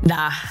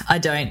 Nah, I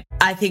don't.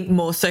 I think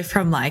more so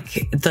from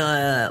like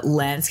the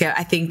landscape.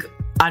 I think,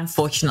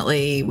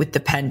 unfortunately, with the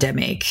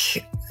pandemic,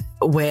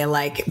 we're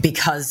like,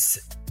 because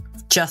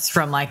just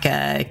from like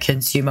a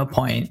consumer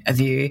point of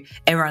view,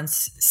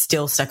 everyone's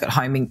still stuck at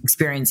home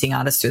experiencing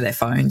artists through their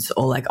phones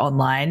or like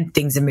online.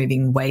 Things are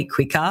moving way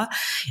quicker.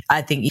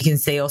 I think you can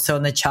see also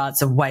on the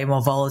charts of way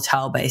more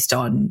volatile based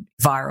on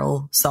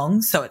viral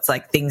songs. So it's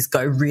like things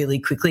go really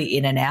quickly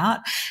in and out.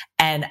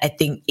 And I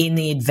think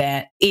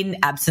in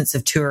absence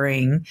of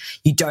touring,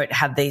 you don't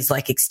have these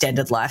like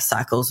extended life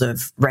cycles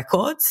of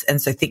records.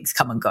 And so things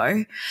come and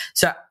go.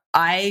 So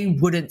I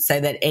wouldn't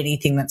say that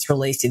anything that's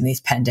released in this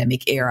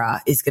pandemic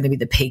era is going to be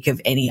the peak of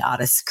any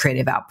artist's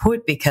creative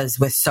output, because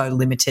we're so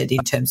limited in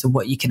terms of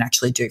what you can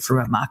actually do from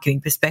a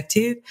marketing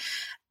perspective.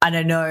 And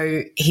I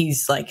know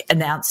he's like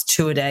announced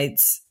tour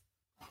dates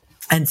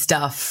and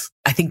stuff,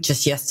 I think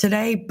just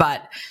yesterday,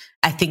 but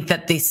I think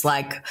that this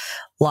like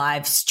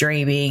live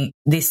streaming,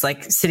 this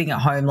like sitting at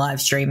home live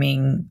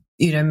streaming,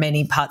 you know,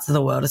 many parts of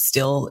the world are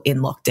still in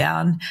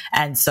lockdown.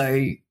 And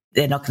so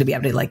they're not going to be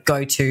able to like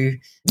go to,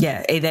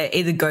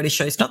 either go to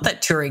shows. Not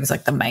that touring is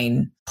like the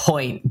main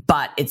point,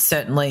 but it's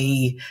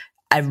certainly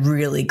a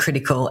really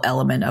critical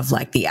element of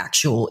like the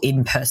actual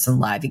in-person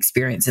live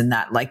experience, and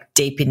that like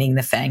deepening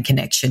the fan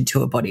connection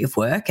to a body of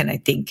work. And I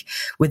think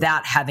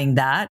without having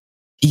that,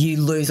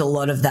 you lose a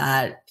lot of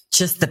that,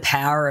 just the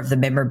power of the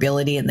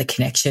memorability and the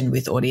connection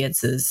with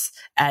audiences.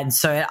 And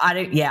so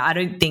I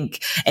don't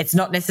think it's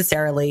not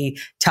necessarily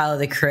Tyler,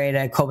 the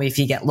Creator, Call Me If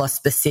You Get Lost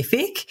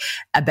specific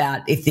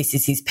about if this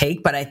is his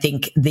peak, but I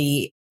think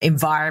the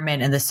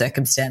environment and the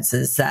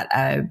circumstances that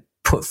are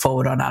put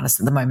forward on artists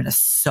at the moment are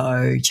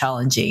so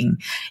challenging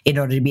in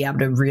order to be able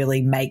to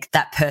really make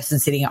that person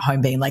sitting at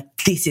home being like,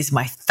 this is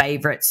my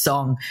favorite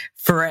song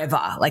forever.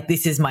 Like,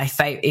 this is my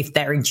favorite. If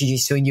they're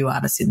introduced to a new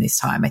artist in this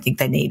time, I think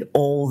they need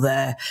all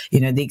the, you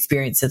know, the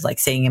experience of like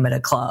seeing him at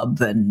a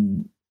club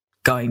and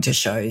going to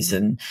shows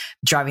and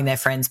driving their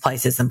friends'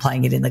 places and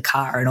playing it in the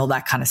car and all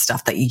that kind of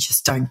stuff that you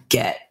just don't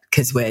get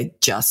because we're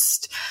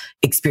just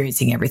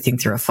experiencing everything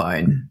through a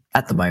phone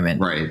at the moment.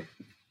 Right.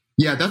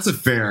 Yeah, that's a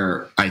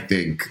fair, I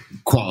think,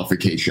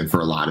 qualification for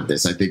a lot of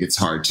this. I think it's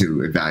hard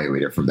to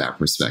evaluate it from that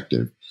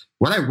perspective.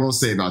 What I will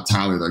say about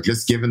Tyler, though,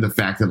 just given the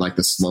fact that like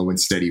the slow and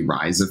steady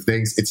rise of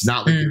things, it's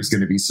not like there's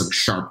going to be some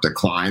sharp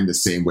decline the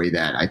same way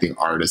that I think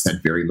artists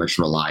that very much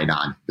relied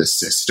on the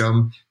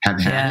system have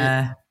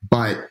had it.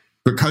 But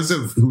because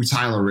of who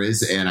Tyler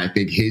is, and I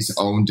think his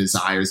own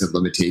desires and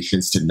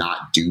limitations to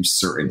not do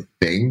certain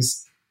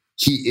things,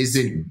 he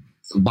isn't,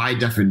 by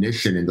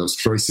definition, in those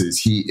choices,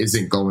 he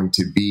isn't going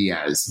to be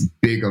as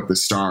big of the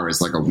star as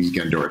like a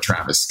Weeknd or a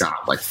Travis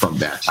Scott, like from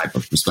that type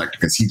of perspective,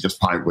 because he just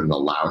probably wouldn't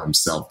allow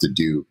himself to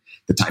do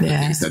the type of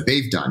things that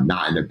they've done,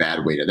 not in a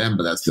bad way to them,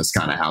 but that's just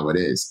kind of how it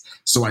is.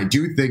 So I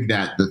do think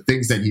that the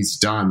things that he's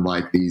done,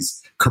 like these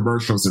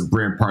commercials and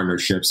brand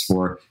partnerships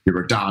for your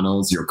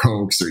McDonald's, your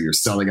Cokes, or you're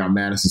selling on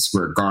Madison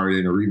Square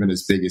Garden, or even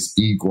as big as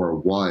Igor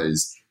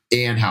was,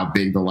 and how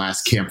big the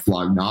last Camp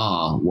Flog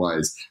Gnaw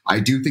was,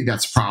 I do think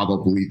that's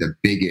probably the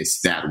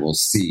biggest that we'll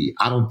see.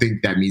 I don't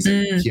think that means that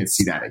you can't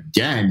see that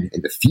again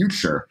in the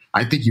future.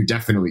 I think you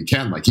definitely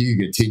can. Like, you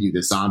can continue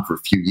this on for a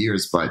few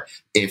years, but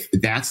if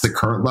that's the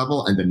current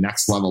level and the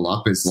next level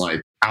up is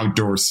like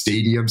outdoor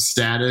stadium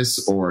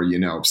status, or, you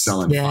know,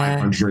 selling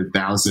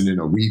 500,000 in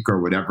a week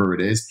or whatever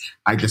it is,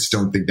 I just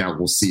don't think that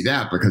we'll see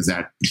that, because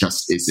that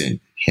just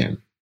isn't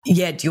him.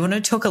 Yeah. Do you want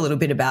to talk a little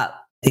bit about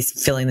this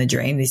Filling the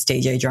Dream, this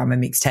DJ Drama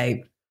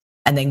mixtape,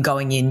 and then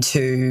going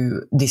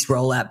into this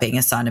rollout being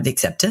a sign of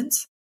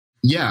acceptance?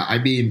 Yeah, I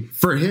mean,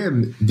 for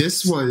him,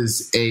 this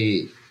was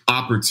a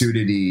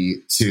opportunity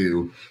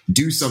to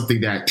do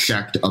something that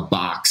checked a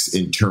box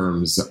in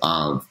terms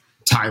of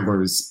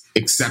Tyler's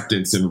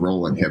acceptance and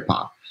role in hip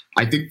hop.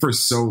 I think for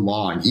so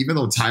long, even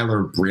though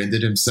Tyler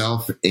branded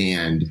himself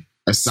and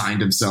assigned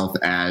himself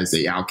as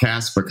a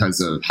outcast because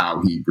of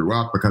how he grew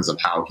up, because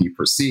of how he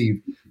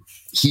perceived,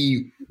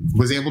 he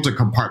was able to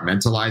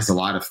compartmentalize a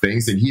lot of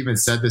things. And he even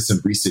said this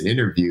in recent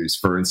interviews.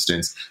 For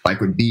instance,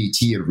 like when BET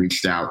had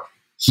reached out,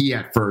 he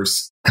at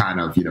first kind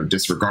of, you know,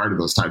 disregarded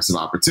those types of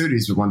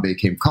opportunities. But when they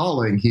came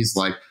calling, he's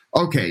like,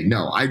 okay,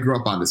 no, I grew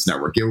up on this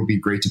network. It would be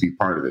great to be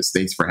part of this.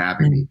 Thanks for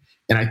having me.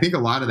 And I think a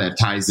lot of that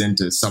ties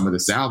into some of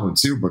this album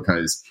too,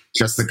 because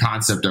just the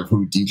concept of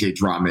who DJ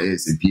Drama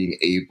is and being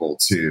able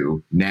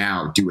to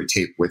now do a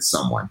tape with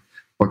someone,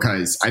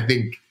 because I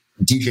think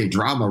DJ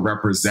Drama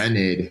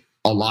represented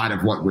a lot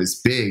of what was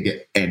big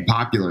and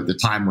popular at the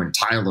time when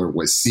Tyler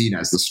was seen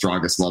as the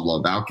strongest level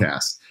of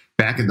outcast.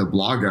 Back in the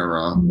blog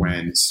era,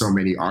 when so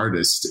many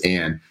artists,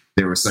 and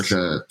there was such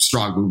a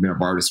strong movement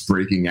of artists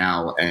breaking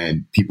out,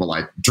 and people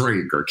like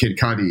Drake or Kid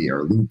Cudi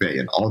or Lupe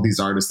and all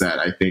these artists that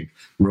I think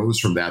rose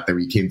from that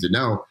we came to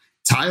know,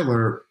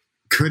 Tyler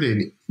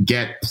couldn't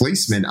get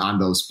placement on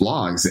those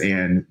blogs.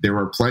 And there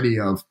were plenty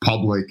of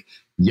public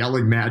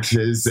yelling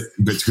matches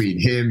between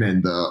him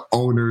and the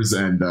owners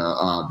and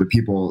the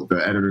people,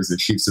 the editors and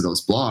chiefs of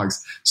those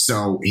blogs.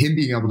 So him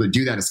being able to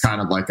do that is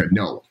kind of like a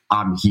no,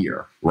 I'm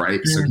here,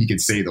 right? So he can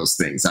say those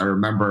things. I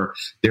remember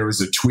there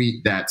was a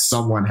tweet that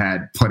someone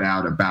had put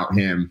out about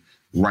him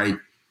right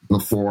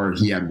before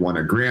he had won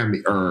a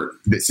Grammy, or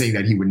saying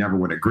that he would never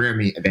win a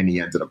Grammy, and then he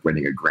ended up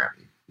winning a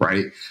Grammy,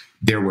 right?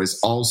 There was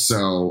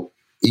also,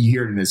 you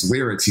hear it in his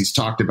lyrics, he's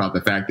talked about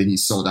the fact that he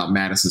sold out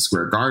Madison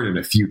Square Garden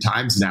a few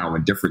times now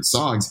in different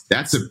songs.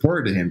 That's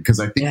important to him because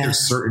I think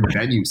there's certain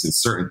venues and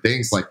certain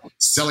things like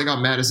selling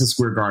out Madison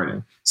Square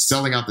Garden,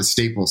 selling out the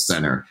Staples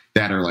Center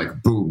that are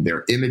like, boom,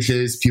 they're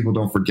images. People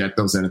don't forget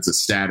those, and it's a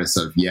status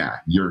of, yeah,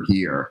 you're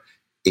here.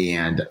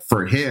 And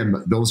for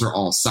him, those are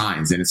all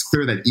signs. And it's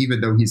clear that even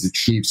though he's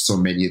achieved so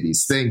many of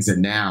these things,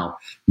 and now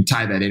you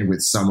tie that in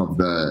with some of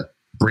the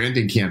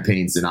branding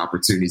campaigns and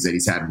opportunities that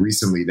he's had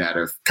recently that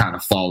have kind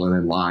of fallen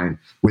in line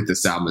with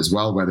this album as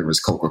well, whether it was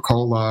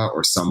Coca-Cola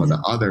or some of the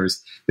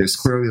others, there's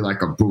clearly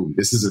like a boom.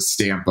 This is a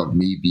stamp of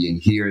me being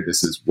here.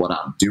 This is what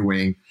I'm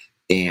doing.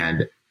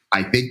 And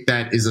I think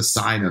that is a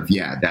sign of,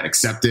 that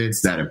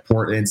acceptance, that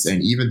importance.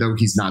 And even though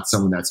he's not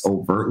someone that's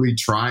overtly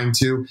trying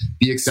to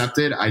be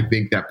accepted, I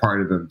think that part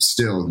of him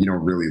still,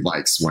 really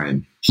likes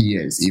when he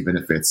is, even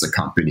if it's a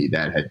company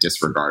that had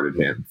disregarded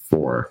him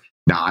for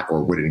not,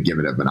 or wouldn't give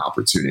him an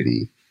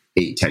opportunity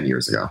 8-10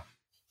 years ago.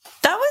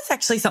 That was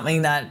actually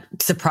something that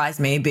surprised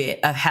me a bit,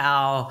 of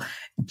how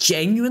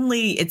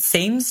it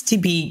seems to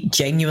be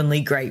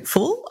genuinely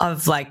grateful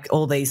of like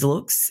all these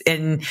looks.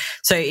 And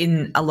so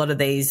in a lot of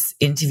these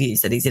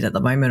interviews that he's in at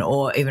the moment,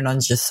 or even on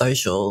just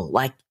social,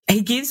 like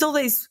he gives all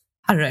these,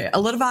 I don't know,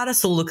 a lot of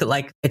artists will look at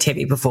like a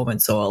TV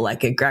performance or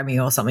like a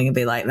Grammy or something and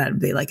be like that,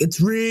 and be like,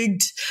 it's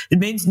rigged, it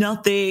means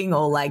nothing,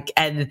 or like,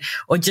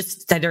 or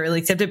just they don't really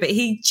accept it. But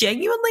he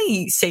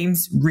genuinely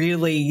seems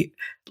really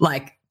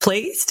like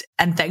pleased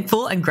and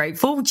thankful and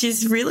grateful, which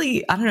is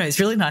really, I don't know, it's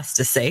really nice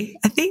to see,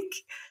 I think.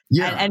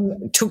 Yeah.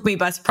 And took me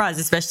by surprise,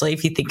 especially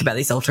if you think about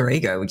this alter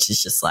ego, which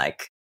is just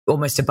like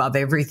almost above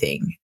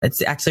everything.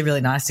 It's actually really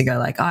nice to go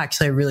like, oh,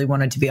 actually, I really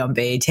wanted to be on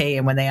BET.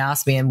 And when they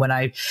asked me, and when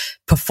I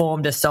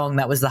performed a song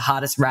that was the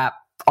hardest rap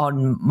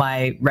on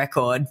my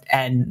record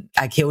and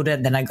I killed it,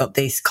 and then I got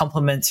these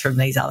compliments from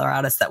these other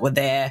artists that were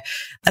there,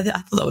 I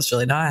thought that was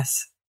really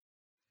nice.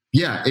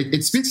 Yeah,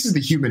 it speaks to the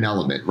human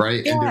element,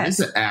 right? Yeah. And there is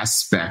an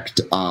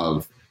aspect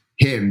of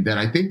him that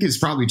I think is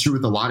probably true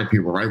with a lot of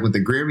people, right? When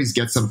the Grammys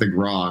get something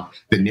wrong,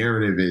 the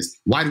narrative is,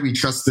 why do we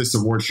trust this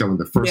award show in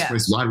the first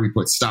place? Why do we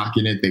put stock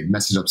in it? They've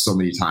messed it up so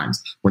many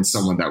times. When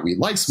someone that we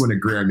like win a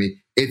Grammy,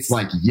 it's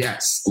like,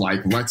 yes,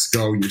 like, let's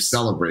go, you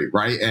celebrate,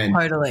 right? And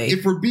totally.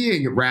 If we're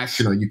being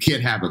rational, you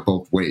can't have it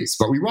both ways,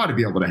 but we want to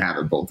be able to have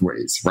it both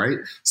ways, right?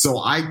 So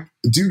I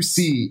do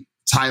see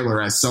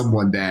Tyler as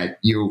someone that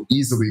you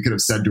easily could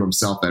have said to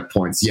himself at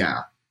points,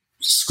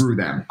 screw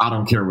them. I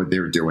don't care what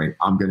they're doing.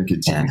 I'm going to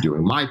continue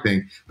doing my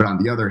thing. But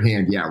on the other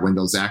hand, when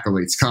those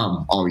accolades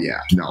come,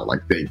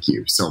 thank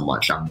you so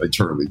much. I'm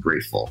eternally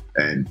grateful.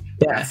 And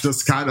that's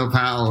just kind of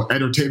how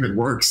entertainment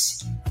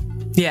works.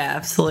 Yeah,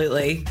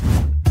 absolutely.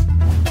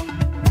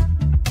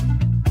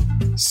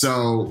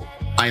 So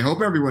I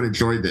hope everyone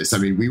enjoyed this. I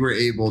mean, we were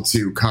able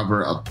to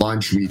cover a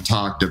bunch. We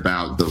talked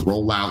about the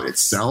rollout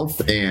itself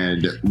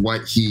and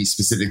what he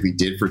specifically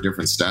did for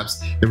different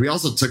steps. And we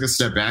also took a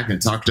step back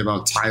and talked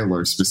about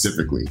Tyler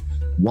specifically.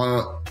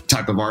 What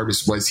type of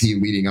artist was he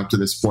leading up to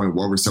this point?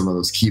 What were some of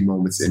those key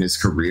moments in his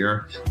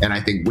career? And I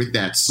think with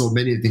that, so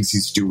many of the things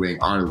he's doing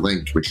are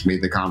linked, which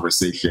made the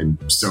conversation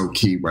so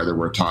key, whether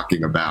we're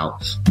talking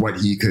about what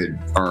he could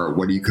or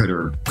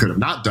could have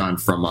not done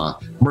from a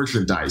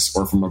merchandise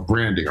or from a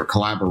branding or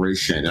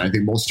collaboration. And I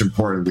think most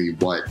importantly,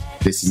 what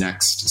this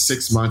next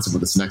 6 months and what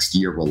this next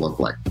year will look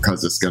like,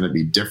 because it's going to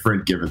be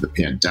different given the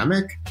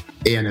pandemic.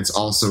 And it's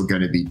also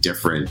going to be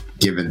different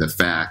given the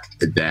fact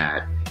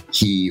that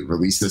he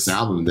released this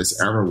album in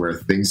this era where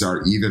things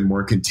are even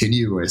more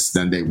continuous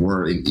than they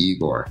were in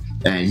Igor.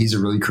 And he's a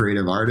really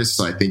creative artist,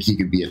 so I think he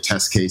could be a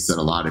test case that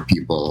a lot of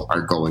people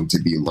are going to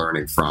be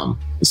learning from,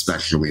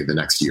 especially in the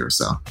next year or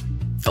so.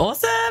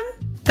 Awesome.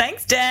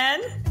 Thanks,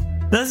 Dan.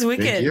 That was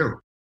wicked. Thank you.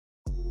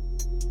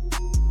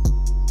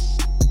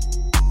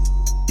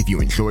 If you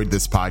enjoyed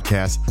this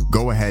podcast,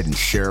 go ahead and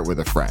share it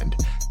with a friend.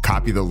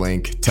 Copy the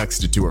link,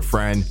 text it to a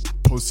friend,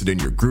 post it in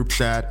your group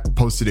chat,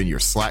 post it in your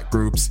Slack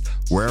groups,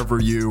 wherever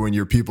you and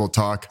your people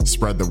talk,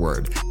 spread the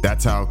word.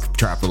 That's how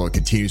Trapalo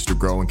continues to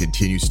grow and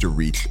continues to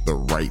reach the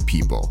right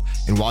people.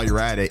 And while you're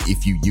at it,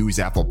 if you use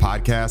Apple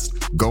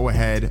Podcasts, go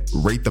ahead,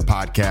 rate the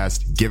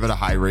podcast, give it a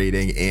high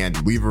rating,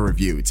 and leave a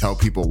review. Tell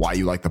people why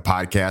you like the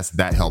podcast.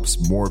 That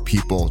helps more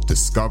people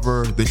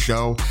discover the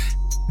show.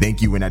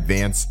 Thank you in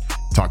advance.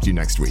 Talk to you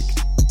next week.